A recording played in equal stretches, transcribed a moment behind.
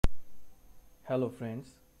Hello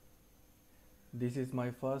friends, this is my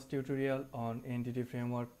first tutorial on Entity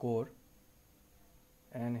Framework Core,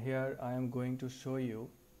 and here I am going to show you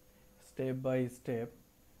step by step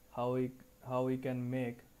how we can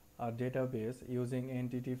make a database using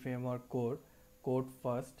Entity Framework Core code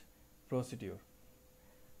first procedure.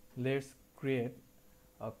 Let's create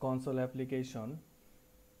a console application.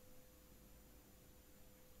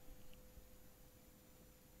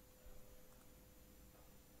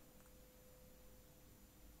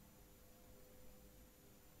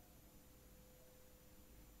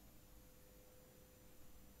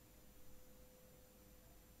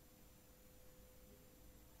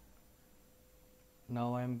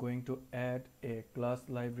 Now I am going to add a class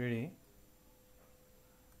library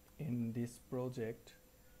in this project.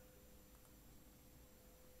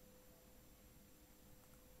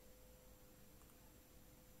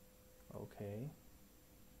 Okay.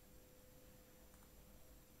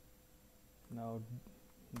 Now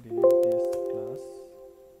delete this class,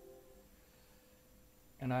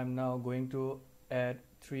 and I'm now going to add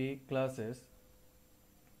 3 classes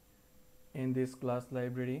in this class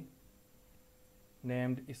library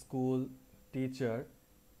named school, teacher,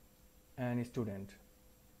 and student.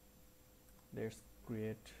 Let's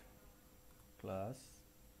create class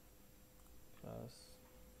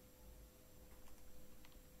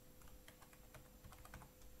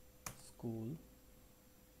school.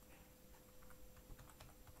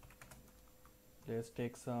 Let's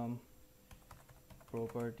take some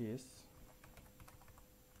properties.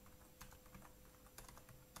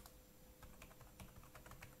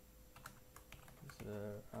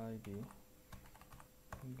 ID,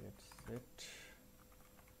 get set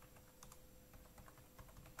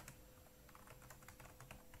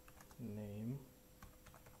name,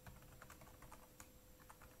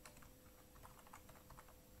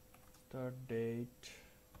 start date,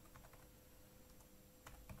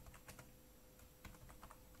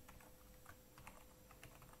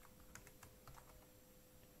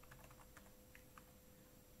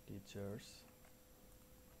 teachers,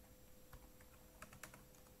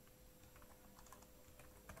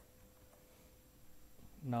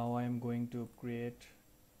 now I am going to create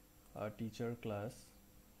a teacher class.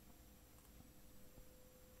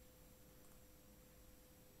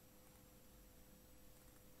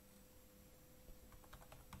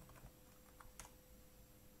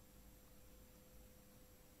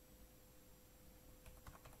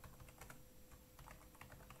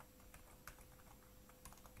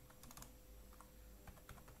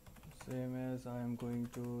 Same as I am going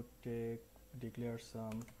to declare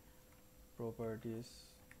some properties.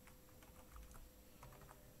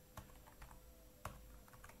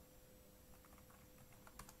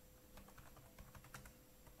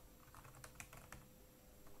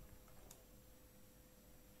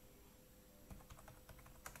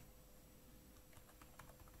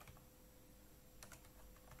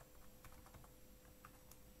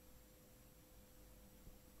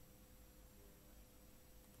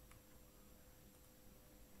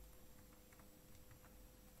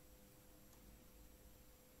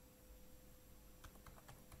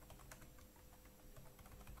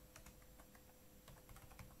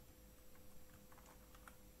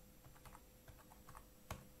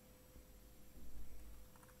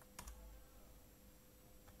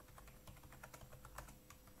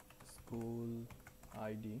 School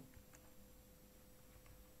ID,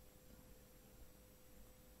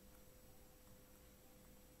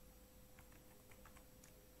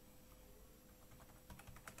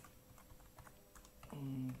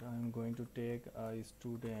 and I'm going to take a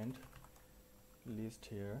student list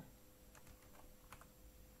here.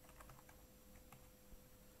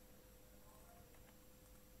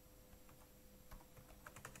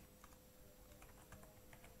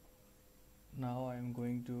 Now I am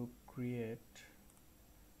going to create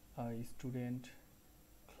a student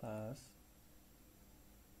class.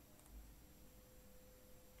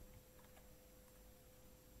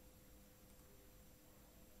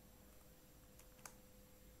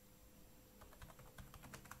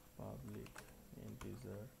 Public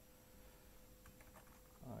integer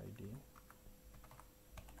ID.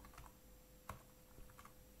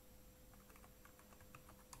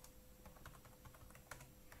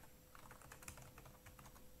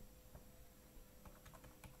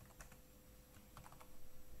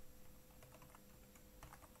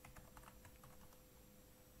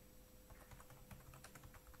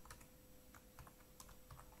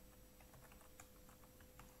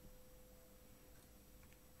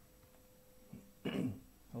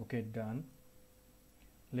 Okay, done.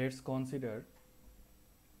 Let's consider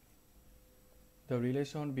the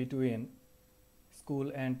relation between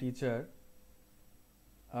school and teacher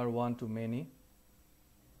are one to many,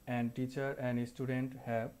 and teacher and student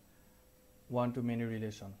have one to many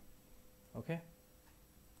relation. Okay,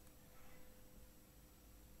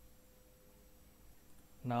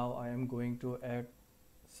 now I am going to add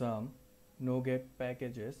some NoGet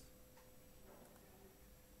packages.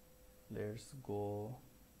 Let's go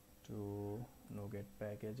to NoGet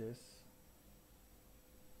packages,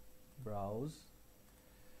 browse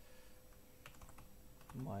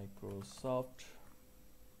Microsoft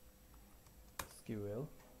SQL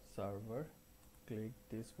Server, click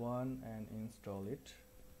this one and install it.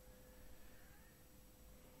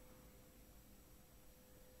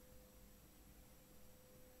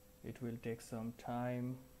 It will take some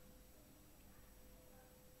time.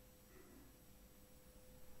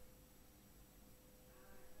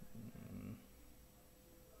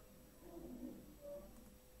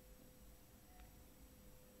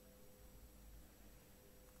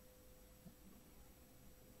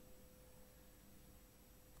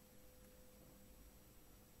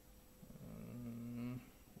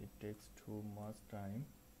 It takes too much time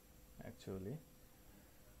actually.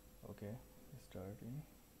 Okay, starting.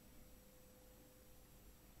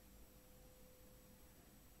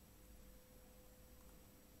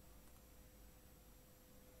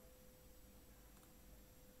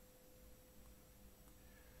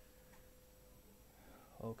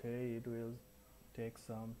 Okay, it will take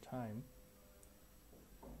some time.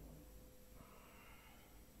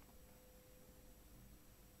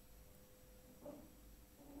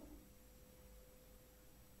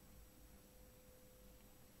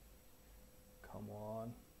 Come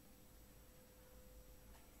on.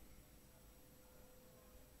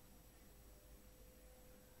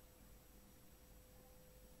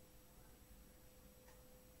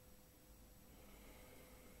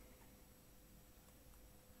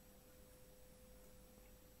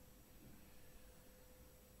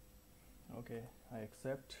 Okay, I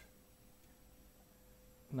accept.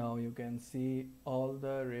 Now you can see all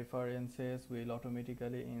the references will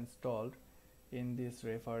automatically installed in this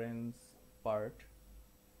reference part.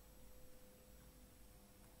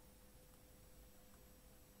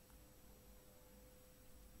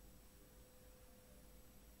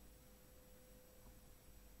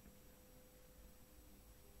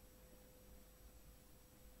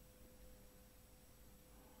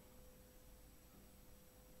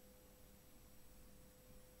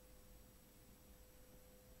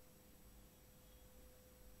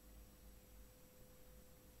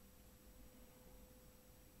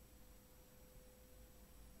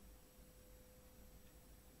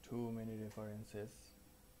 Too many references,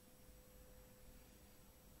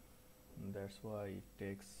 that's why it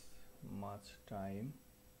takes much time.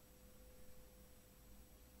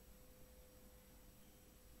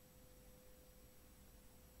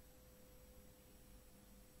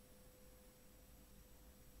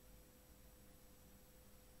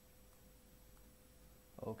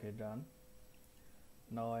 Okay, done.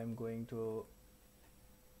 Now I'm going to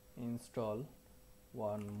install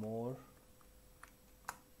one more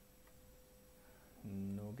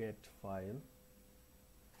NuGet file,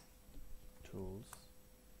 tools,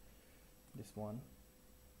 this one.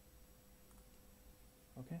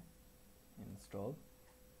 Okay, install.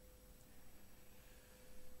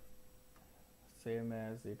 Same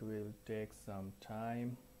as it will take some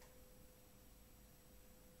time.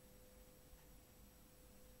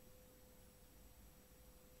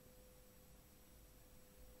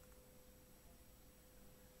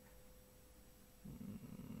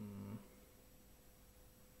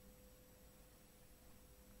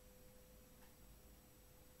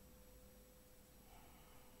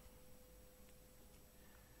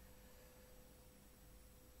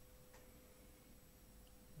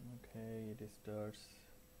 Okay, it starts.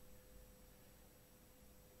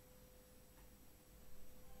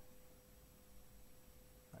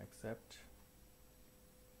 Accept.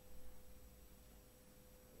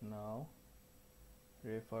 Now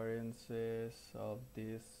references of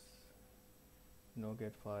these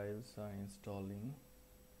NuGet files are installing.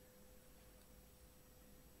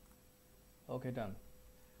 Okay, done.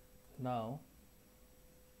 Now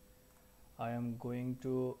I am going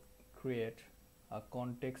to create a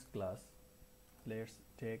context class. Let's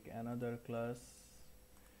take another class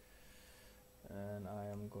and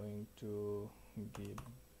I am going to give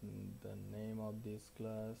the name of this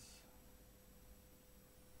class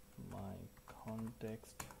my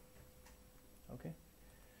context. Okay,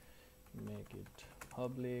 make it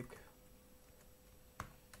public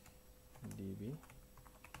db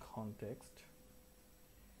context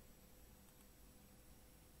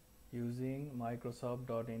using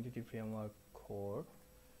Microsoft.Entity Framework core.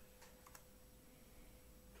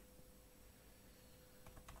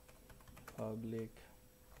 public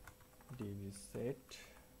db set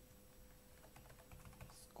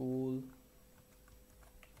schools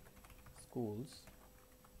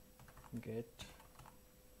get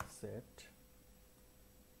set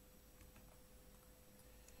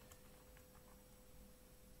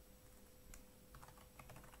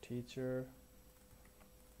teachers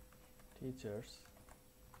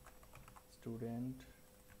students.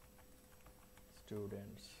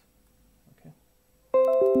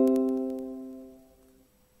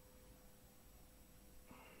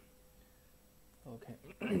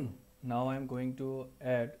 Okay, now I'm going to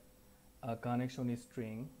add a connection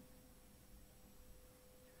string.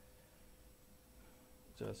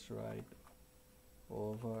 Just write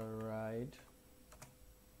override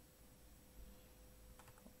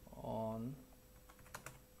on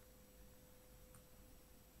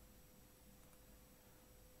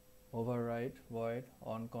override void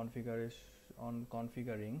on configuring.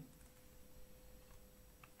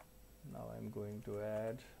 Now I'm going to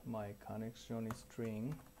add my connection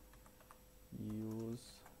string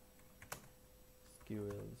use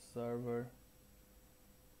SQL server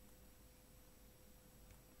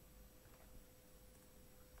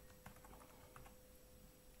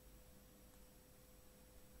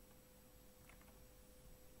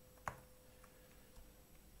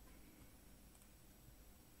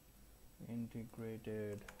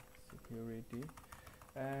integrated security,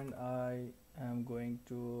 and I am going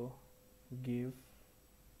to give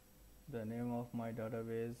the name of my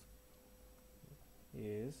database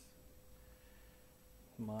is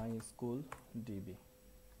my school db.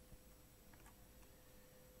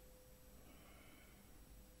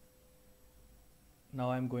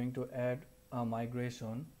 Now I'm going to add a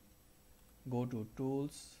migration. Go to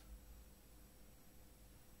tools,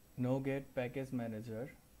 NoGet package manager,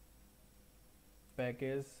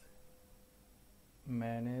 package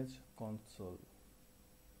manage console.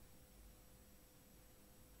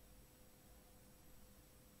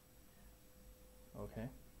 Okay,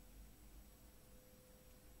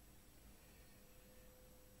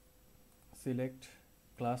 select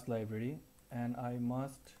class library, and I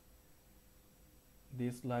must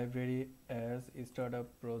this library as a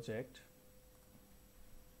startup project.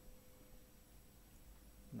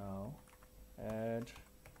 Now add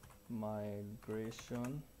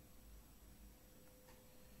migration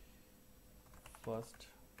first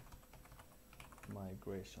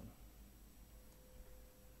migration.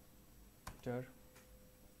 Enter.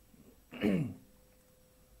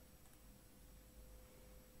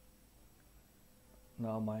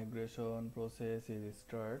 Now migration process is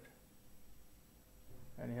start,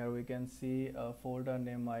 and here we can see a folder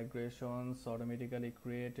named migrations automatically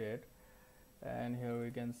created, and here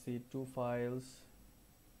we can see two files.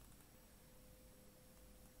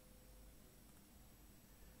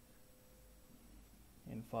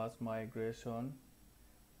 In first migration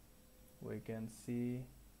we can see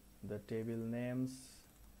the table names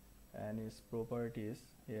and its properties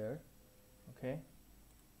here. Okay,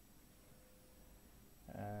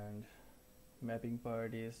 and mapping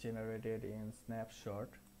part is generated in snapshot.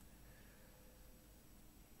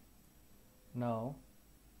 Now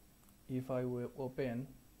if I will open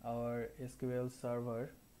our SQL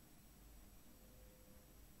server,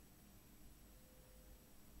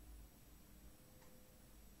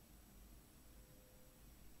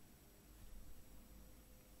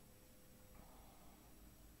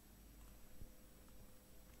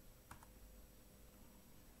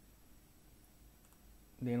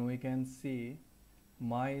 then we can see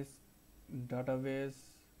my database,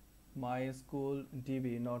 my school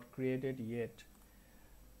DB not created yet.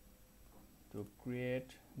 To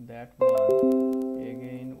create that one,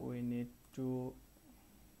 again we need to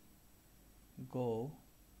go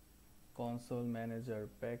console manager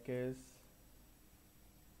package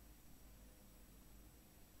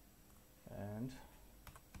and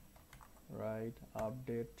write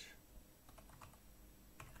update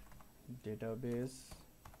database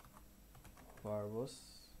verbose.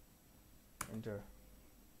 Enter.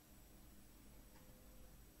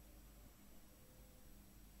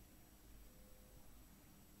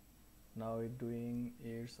 Now it's doing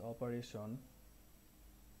its operation.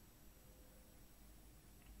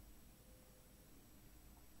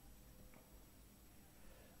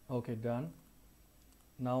 Okay, done.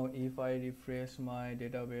 Now if I refresh my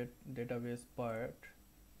database part,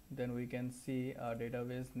 then we can see a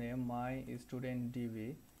database name my student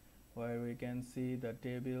DB, where we can see the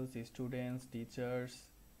tables students, teachers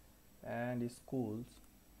and schools.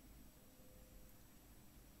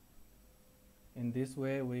 In this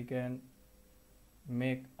way we can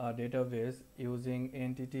make a database using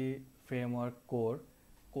entity framework core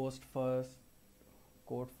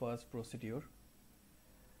code first procedure.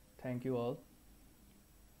 Thank you all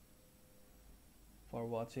for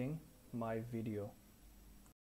watching my video.